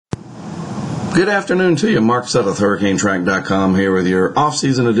Good afternoon to you. Mark Suttoth, HurricaneTrack.com, here with your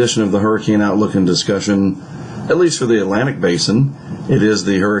off-season edition of the Hurricane Outlook and Discussion, at least for the Atlantic Basin. It is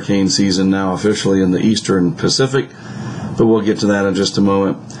the hurricane season now officially in the Eastern Pacific, but we'll get to that in just a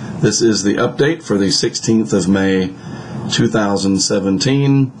moment. This is the update for the 16th of May,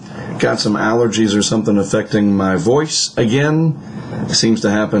 2017. Got some allergies or something affecting my voice again. It seems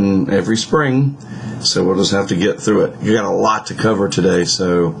to happen every spring, so we'll just have to get through it. You got a lot to cover today,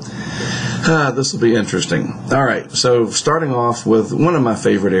 so this will be interesting. All right, so starting off with one of my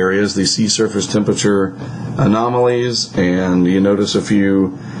favorite areas, the sea surface temperature anomalies, and you notice a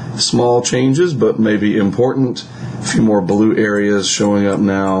few small changes, but maybe important. A few more blue areas showing up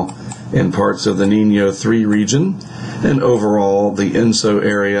now in parts of the Nino 3 region, and overall the ENSO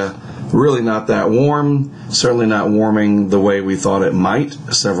area really not that warm, certainly not warming the way we thought it might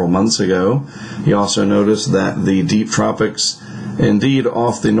several months ago. You also notice that the deep tropics, indeed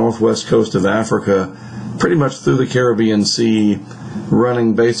off the northwest coast of Africa, pretty much through the Caribbean Sea,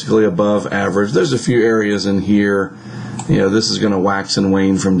 running basically above average. There's a few areas in here, this is going to wax and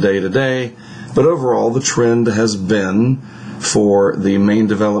wane from day to day, but overall the trend has been for the main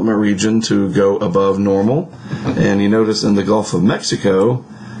development region to go above normal. And you notice in the Gulf of Mexico,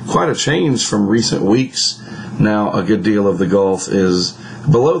 quite a change from recent weeks. Now a good deal of the Gulf is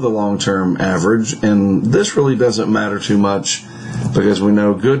below the long-term average, and this really doesn't matter too much because we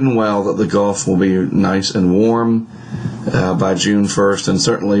know good and well that the Gulf will be nice and warm by June 1st, and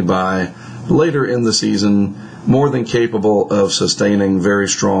certainly by later in the season, more than capable of sustaining very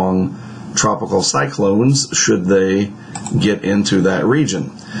strong tropical cyclones should they get into that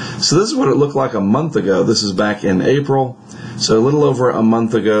region. So this is what it looked like a month ago. This is back in April, so a little over a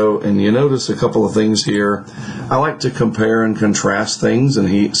month ago, and you notice a couple of things here. I like to compare and contrast things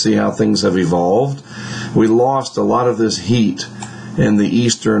and see how things have evolved. We lost a lot of this heat in the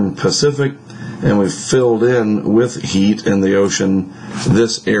Eastern Pacific, and we filled in with heat in the ocean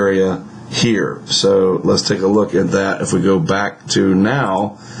this area here. So let's take a look at that. If we go back to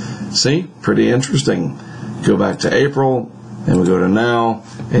now, see, pretty interesting. Go back to April, and we go to now,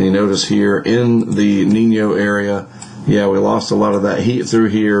 and you notice here in the Nino area, we lost a lot of that heat through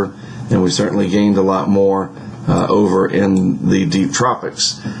here, and we certainly gained a lot more over in the deep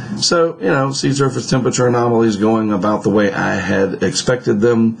tropics. So, sea surface temperature anomalies going about the way I had expected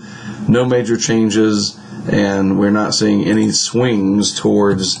them. No major changes, and we're not seeing any swings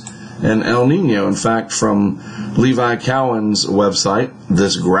towards an El Nino. In fact, from Levi Cowan's website,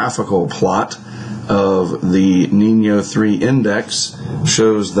 this graphical plot of the Nino 3 index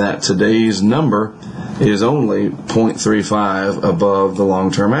shows that today's number is only 0.35 above the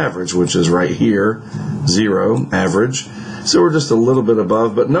long-term average, which is right here, 0 average. So we're just a little bit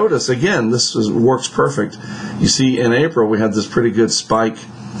above, but notice again, works perfect. You see, in April we had this pretty good spike,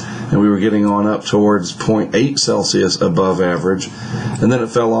 and we were getting on up towards 0.8 Celsius above average, and then it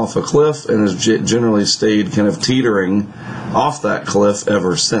fell off a cliff and has generally stayed kind of teetering off that cliff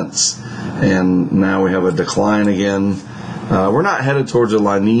ever since. And now we have a decline again. We're not headed towards a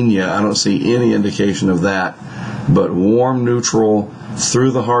La Nina. I don't see any indication of that, but warm neutral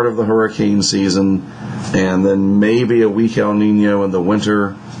through the heart of the hurricane season, and then maybe a weak El Nino in the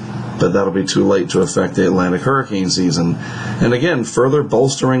winter, but that'll be too late to affect the Atlantic hurricane season. And again, further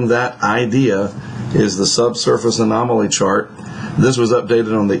bolstering that idea is the subsurface anomaly chart. This was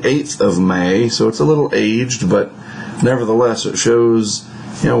updated on the 8th of May, so it's a little aged, but nevertheless it shows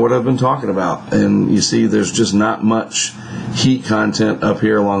what I've been talking about. And you see there's just not much heat content up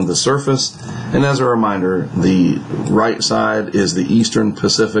here along the surface. And as a reminder, the right side is the Eastern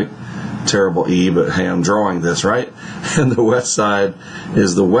Pacific, terrible E, but hey, I'm drawing this, right? And the west side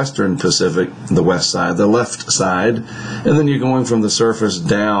is the Western Pacific, the west side, the left side. And then you're going from the surface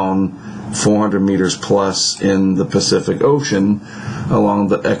down 400 meters plus in the Pacific Ocean along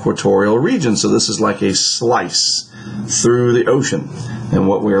the equatorial region. So this is like a slice through the ocean. And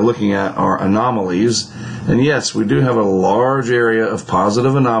what we are looking at are anomalies. And yes, we do have a large area of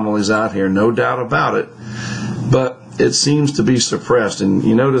positive anomalies out here, no doubt about it. But it seems to be suppressed. And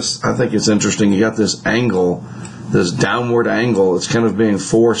you notice, I think it's interesting, you got this angle, this downward angle. It's kind of being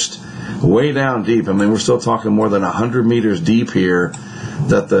forced way down deep. I mean, we're still talking more than 100 meters deep here,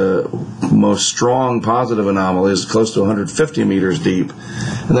 that the most strong positive anomaly is close to 150 meters deep.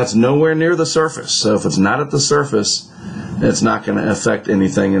 And that's nowhere near the surface. So if it's not at the surface, it's not going to affect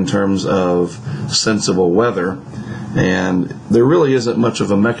anything in terms of sensible weather. And there really isn't much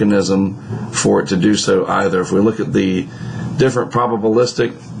of a mechanism for it to do so either. If we look at the different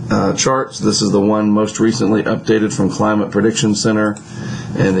probabilistic charts, this is the one most recently updated from Climate Prediction Center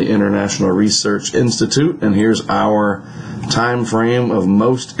and the International Research Institute. And here's our time frame of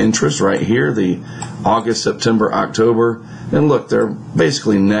most interest right here, the August, September, October. And look, they're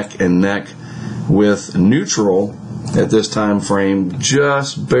basically neck and neck, with neutral at this time frame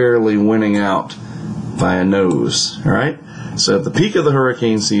just barely winning out by a nose. All right? So at the peak of the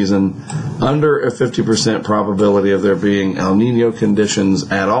hurricane season, under a 50% probability of there being El Nino conditions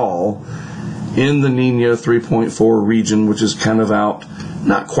at all in the Nino 3.4 region, which is kind of out,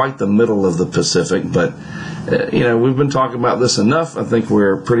 not quite the middle of the Pacific, but we've been talking about this enough. I think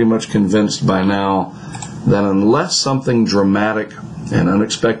we're pretty much convinced by now that unless something dramatic and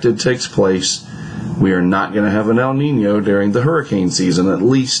unexpected takes place, we are not going to have an El Nino during the hurricane season, at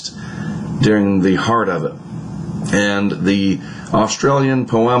least during the heart of it. And the Australian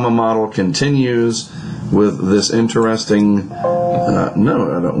Poema model continues with this interesting,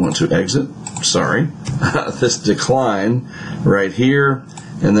 no, I don't want to exit, sorry, this decline right here,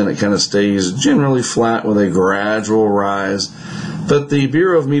 and then it kind of stays generally flat with a gradual rise. But the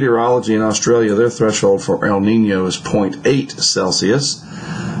Bureau of Meteorology in Australia, their threshold for El Nino is 0.8 Celsius.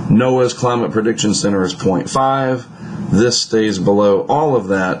 NOAA's Climate Prediction Center is 0.5. This stays below all of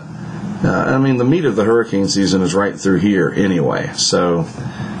that. The meat of the hurricane season is right through here anyway. So,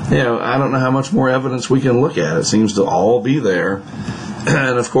 I don't know how much more evidence we can look at. It seems to all be there.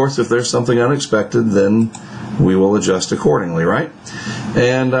 And, of course, if there's something unexpected, then we will adjust accordingly, right?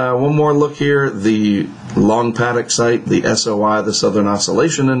 And one more look here, the long paddock site, the SOI, the Southern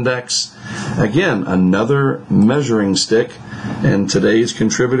Oscillation Index. Again, another measuring stick, and today's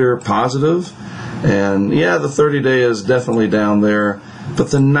contributor positive. And, yeah, the 30-day is definitely down there.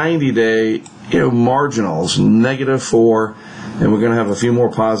 But the 90-day, marginals, -4, and we're going to have a few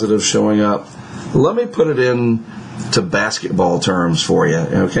more positives showing up. Let me put it in to basketball terms for you,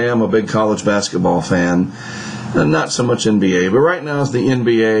 okay? I'm a big college basketball fan, and not so much NBA, but right now it's the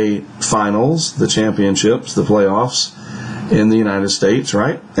NBA Finals, the championships, the playoffs in the United States,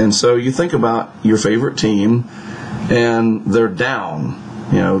 right? And so you think about your favorite team, and they're down,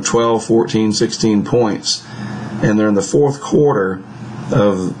 12, 14, 16 points, and they're in the fourth quarter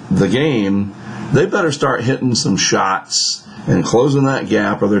of the game. They better start hitting some shots and closing that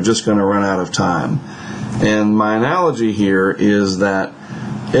gap, or they're just going to run out of time. And my analogy here is that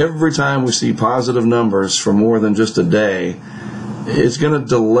every time we see positive numbers for more than just a day, it's going to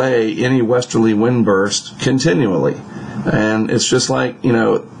delay any westerly wind burst continually. And it's just like,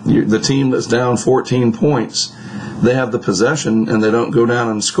 the team that's down 14 points, they have the possession and they don't go down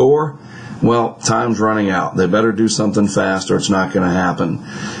and score. Well, time's running out. They better do something fast or it's not going to happen.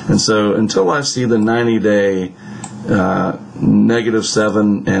 And so until I see the 90-day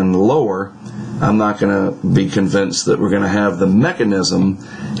 -7 and lower, I'm not going to be convinced that we're going to have the mechanism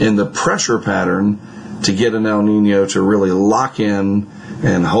in the pressure pattern to get an El Nino to really lock in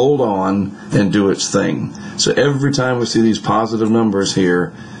and hold on and do its thing. So every time we see these positive numbers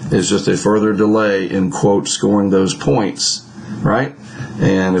here, it's just a further delay in, quote, scoring those points, right?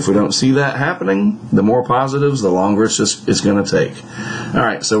 And if we don't see that happening, the more positives, the longer it's going to take. All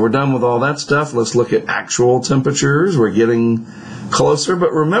right, so we're done with all that stuff. Let's look at actual temperatures. We're getting closer,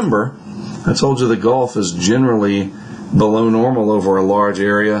 but remember, I told you the Gulf is generally below normal over a large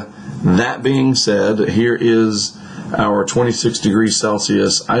area. That being said, here is our 26 degrees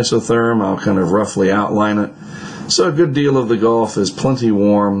Celsius isotherm. I'll kind of roughly outline it. So a good deal of the Gulf is plenty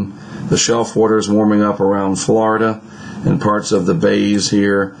warm. The shelf water is warming up around Florida and parts of the bays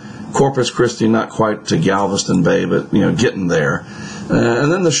here. Corpus Christi, not quite to Galveston Bay, but getting there.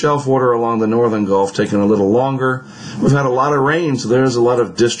 And then the shelf water along the northern Gulf taking a little longer. We've had a lot of rain, so there's a lot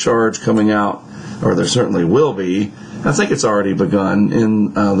of discharge coming out, or there certainly will be. I think it's already begun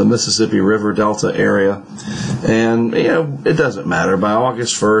in the Mississippi River Delta area. And, it doesn't matter. By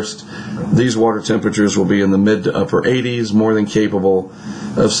August 1st, these water temperatures will be in the mid to upper 80s, more than capable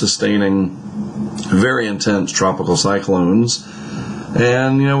of sustaining very intense tropical cyclones.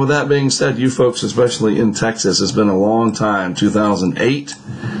 And, with that being said, you folks, especially in Texas, it's been a long time, 2008,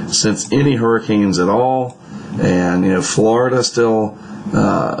 since any hurricanes at all. And, Florida still,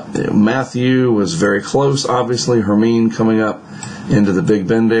 Matthew was very close, obviously, Hermine coming up into the Big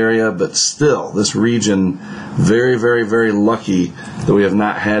Bend area, but still, this region, very, very, very lucky that we have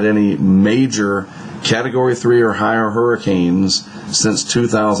not had any major Category 3 or higher hurricanes since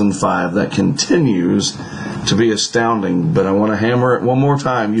 2005. That continues to be astounding, but I want to hammer it one more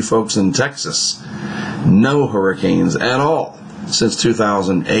time, you folks in Texas. No hurricanes at all since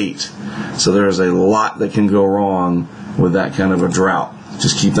 2008. So there's a lot that can go wrong with that kind of a drought.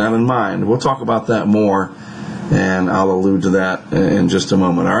 Just keep that in mind. We'll talk about that more, and I'll allude to that in just a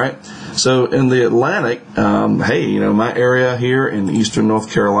moment, all right? So in the Atlantic, my area here in eastern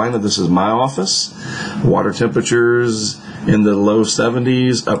North Carolina, this is my office. Water temperatures in the low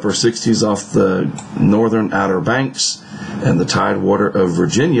 70s, upper 60s off the northern Outer Banks and the tidewater of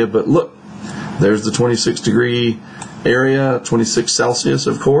Virginia. But look, there's the 26-degree area, 26 Celsius,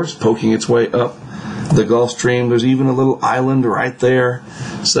 of course, poking its way up the Gulf Stream. There's even a little island right there.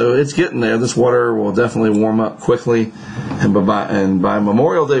 So it's getting there. This water will definitely warm up quickly. And by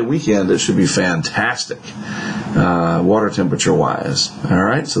Memorial Day weekend, it should be fantastic, water temperature-wise. All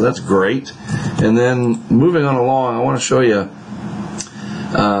right, so that's great. And then moving on along, I want to show you,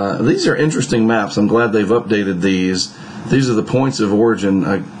 these are interesting maps. I'm glad they've updated these. These are the points of origin.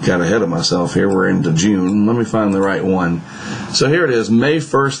 I got ahead of myself here. We're into June. Let me find the right one. So here it is, May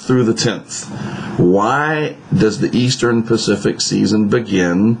 1st through the 10th. Why does the Eastern Pacific season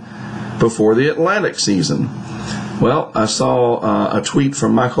begin before the Atlantic season? Well, I saw a tweet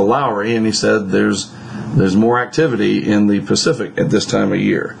from Michael Lowry, and he said there's more activity in the Pacific at this time of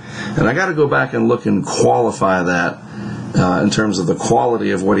year. And I got to go back and look and qualify that in terms of the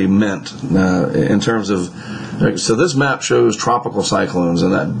quality of what he meant. In terms of, so this map shows tropical cyclones,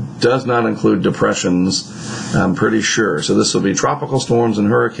 and that does not include depressions, I'm pretty sure. So this will be tropical storms and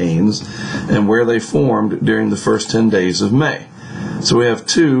hurricanes, and where they formed during the first 10 days of May. So we have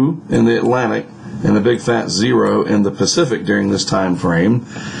 2 in the Atlantic, and a big fat 0 in the Pacific during this time frame.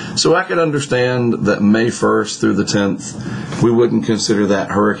 So I could understand that May 1st through the 10th, we wouldn't consider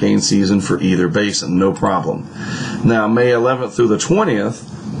that hurricane season for either basin, no problem. Now, May 11th through the 20th,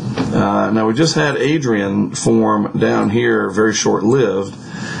 now we just had Adrian form down here, very short-lived.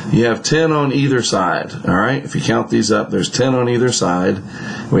 You have 10 on either side, all right? If you count these up, there's 10 on either side.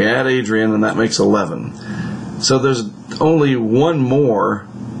 We add Adrian, and that makes 11. So there's only one more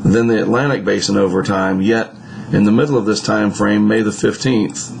than the Atlantic Basin over time, yet in the middle of this time frame, May the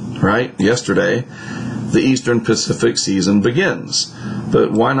 15th, right, yesterday, the Eastern Pacific season begins.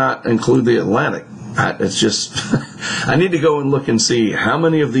 But why not include the Atlantic? It's just, I need to go and look and see how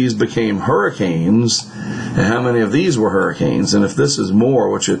many of these became hurricanes and how many of these were hurricanes. And if this is more,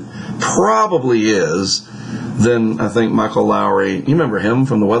 which it probably is, then I think Michael Lowry, you remember him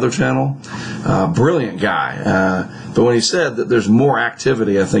from the Weather Channel? Brilliant guy. But when he said that there's more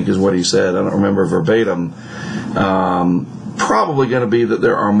activity, I think is what he said, I don't remember verbatim, probably going to be that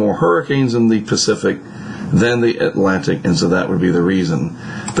there are more hurricanes in the Pacific than the Atlantic, and so that would be the reason.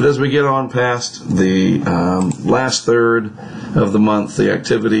 But as we get on past the last third of the month, the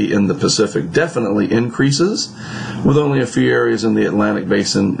activity in the Pacific definitely increases, with only a few areas in the Atlantic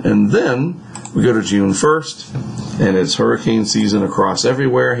Basin, and then we go to June 1st, and it's hurricane season across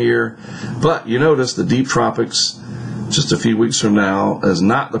everywhere here. But you notice the deep tropics, just a few weeks from now, is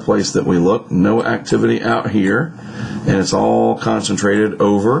not the place that we look. No activity out here, and it's all concentrated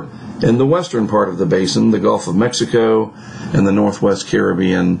over in the western part of the basin, the Gulf of Mexico and the Northwest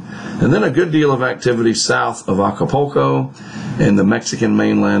Caribbean, and then a good deal of activity south of Acapulco and the Mexican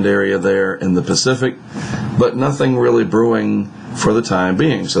mainland area there in the Pacific, but nothing really brewing for the time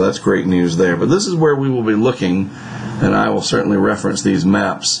being, so that's great news there. But this is where we will be looking, and I will certainly reference these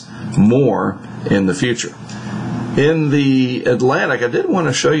maps more in the future. In the Atlantic, I did want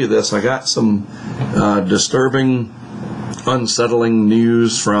to show you this. I got some disturbing, unsettling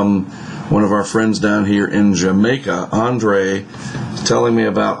news from one of our friends down here in Jamaica, Andre, telling me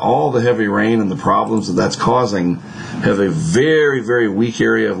about all the heavy rain and the problems that that's causing. Have a very, very weak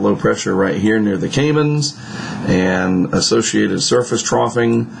area of low pressure right here near the Caymans, and associated surface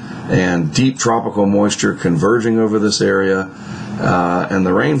troughing and deep tropical moisture converging over this area. And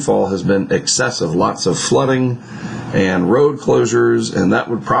the rainfall has been excessive, lots of flooding and road closures, and that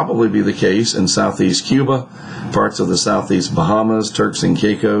would probably be the case in southeast Cuba, parts of the southeast Bahamas, Turks and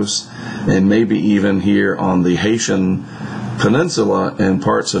Caicos, and maybe even here on the Haitian Peninsula and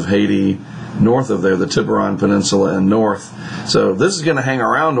parts of Haiti north of there, the Tiburon Peninsula and north. So this is going to hang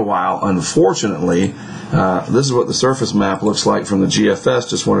around a while, unfortunately. This is what the surface map looks like from the GFS.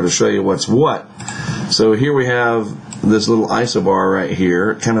 Just wanted to show you what's what. So here we have this little isobar right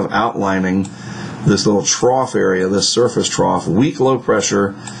here, kind of outlining this little trough area, this surface trough, weak low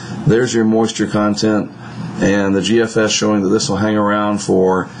pressure. There's your moisture content, and the GFS showing that this will hang around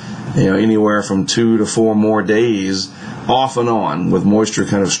for anywhere from 2 to 4 more days off and on, with moisture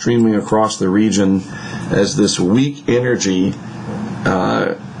kind of streaming across the region as this weak energy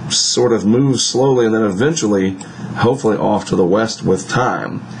sort of moves slowly and then eventually, hopefully, off to the west with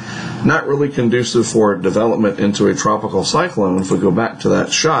time. Not really conducive for development into a tropical cyclone. If we go back to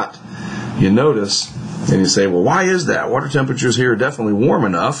that shot, you notice, and you say, well, why is that? Water temperatures here are definitely warm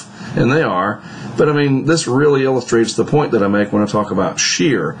enough, and they are. But, I mean, this really illustrates the point that I make when I talk about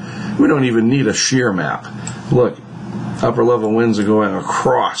shear. We don't even need a shear map. Look, upper level winds are going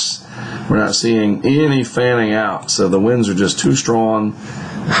across We're not seeing any fanning out, so the winds are just too strong.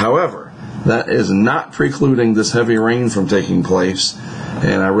 However, that is not precluding this heavy rain from taking place,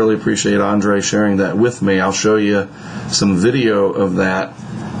 and I really appreciate Andre sharing that with me. I'll show you some video of that.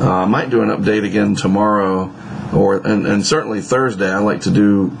 I might do an update again tomorrow, and certainly Thursday. I like to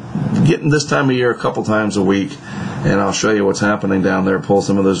do, getting this time of year a couple times a week, and I'll show you what's happening down there, pull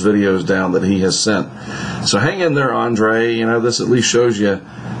some of those videos down that he has sent. So hang in there, Andre. You know, this at least shows you,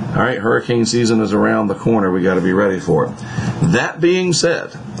 all right, hurricane season is around the corner. We got to be ready for it. That being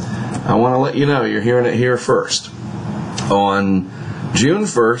said, I want to let you know, you're hearing it here first. On June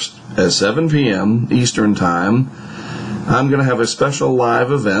 1st at 7 p.m. Eastern Time, I'm going to have a special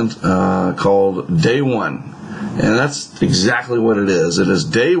live event called Day 1. And that's exactly what it is. It is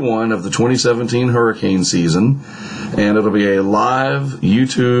Day 1 of the 2017 hurricane season, and it'll be a live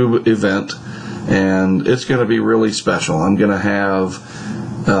YouTube event, and it's going to be really special. I'm going to have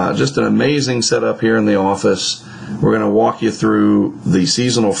just an amazing setup here in the office. We're going to walk you through the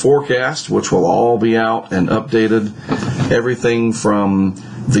seasonal forecast, which will all be out and updated. Everything from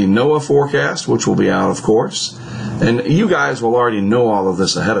the NOAA forecast, which will be out, of course. And you guys will already know all of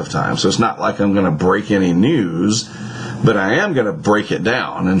this ahead of time, so it's not like I'm going to break any news, but I am going to break it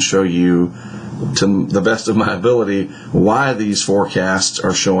down and show you, to the best of my ability, why these forecasts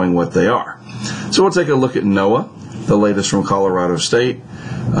are showing what they are. So we'll take a look at NOAA, the latest from Colorado State,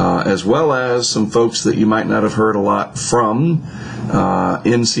 as well as some folks that you might not have heard a lot from.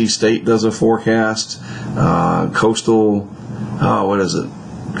 NC State does a forecast, Coastal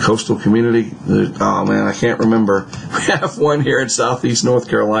Community, oh man, I can't remember. We have one here in southeast North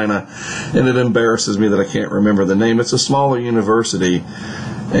Carolina, and it embarrasses me that I can't remember the name. It's a smaller university,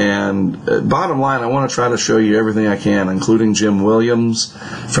 and bottom line, I want to try to show you everything I can, including Jim Williams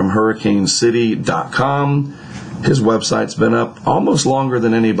from HurricaneCity.com. His website's been up almost longer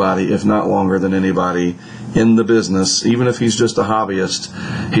than anybody, if not longer than anybody in the business. Even if he's just a hobbyist,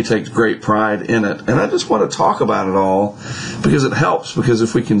 he takes great pride in it. And I just want to talk about it all because it helps. Because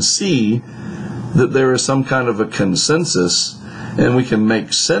if we can see that there is some kind of a consensus and we can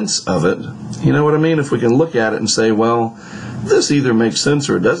make sense of it, you know what I mean? If we can look at it and say, well, this either makes sense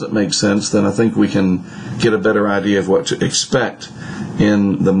or it doesn't make sense, then I think we can get a better idea of what to expect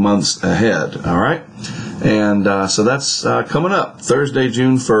in the months ahead. All right? And so that's coming up Thursday,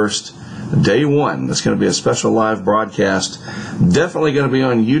 June 1st, Day 1. That's going to be a special live broadcast. Definitely going to be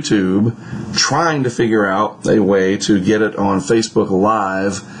on YouTube, trying to figure out a way to get it on Facebook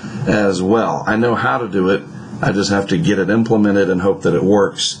Live as well. I know how to do it. I just have to get it implemented and hope that it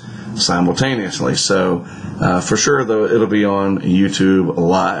works simultaneously. So for sure, though, it'll be on YouTube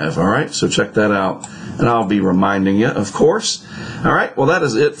Live. All right, so check that out, and I'll be reminding you, of course. All right, well, that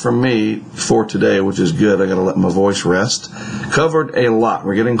is it from me for today, which is good. I got to let my voice rest. Covered a lot.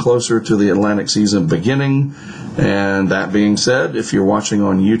 We're getting closer to the Atlantic season beginning. And that being said, if you're watching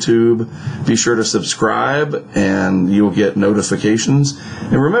on YouTube, be sure to subscribe and you'll get notifications.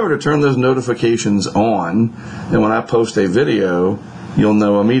 And remember to turn those notifications on. And when I post a video, you'll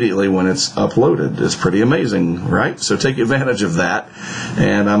know immediately when it's uploaded. It's pretty amazing, right? So take advantage of that.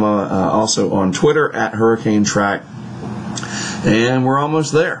 And I'm also on Twitter at Hurricane Track. And we're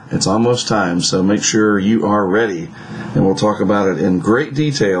almost there. It's almost time. So make sure you are ready. And we'll talk about it in great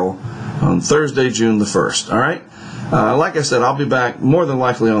detail on Thursday, June the 1st. All right? Like I said, I'll be back more than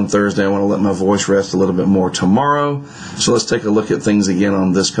likely on Thursday. I want to let my voice rest a little bit more tomorrow. So let's take a look at things again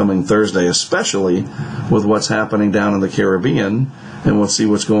on this coming Thursday, especially with what's happening down in the Caribbean. And we'll see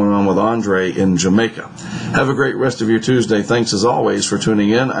what's going on with Andre in Jamaica. Have a great rest of your Tuesday. Thanks as always for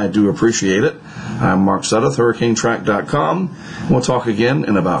tuning in. I do appreciate it. I'm Mark Sudduth, HurricaneTrack.com. We'll talk again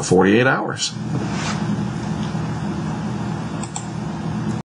in about 48 hours.